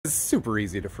It's super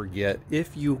easy to forget.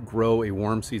 If you grow a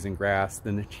warm season grass,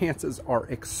 then the chances are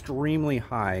extremely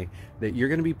high that you're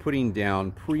going to be putting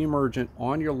down pre-emergent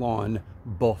on your lawn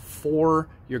before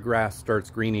your grass starts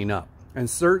greening up, and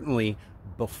certainly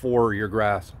before your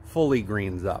grass fully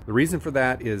greens up. The reason for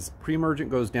that is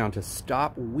pre-emergent goes down to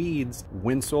stop weeds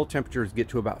when soil temperatures get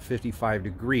to about 55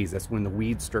 degrees. That's when the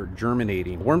weeds start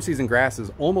germinating. Warm season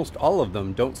grasses, almost all of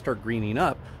them, don't start greening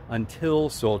up until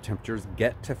soil temperatures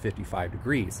get to 55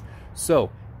 degrees. So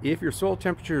if your soil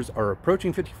temperatures are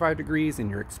approaching 55 degrees and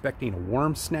you're expecting a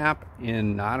warm snap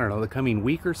in, I don't know, the coming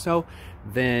week or so,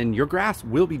 then your grass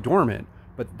will be dormant,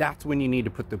 but that's when you need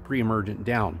to put the pre-emergent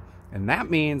down. And that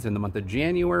means in the month of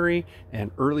January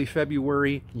and early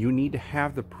February, you need to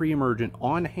have the pre-emergent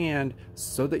on hand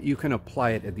so that you can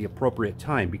apply it at the appropriate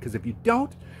time. Because if you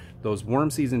don't, those warm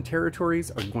season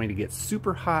territories are going to get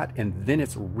super hot, and then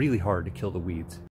it's really hard to kill the weeds.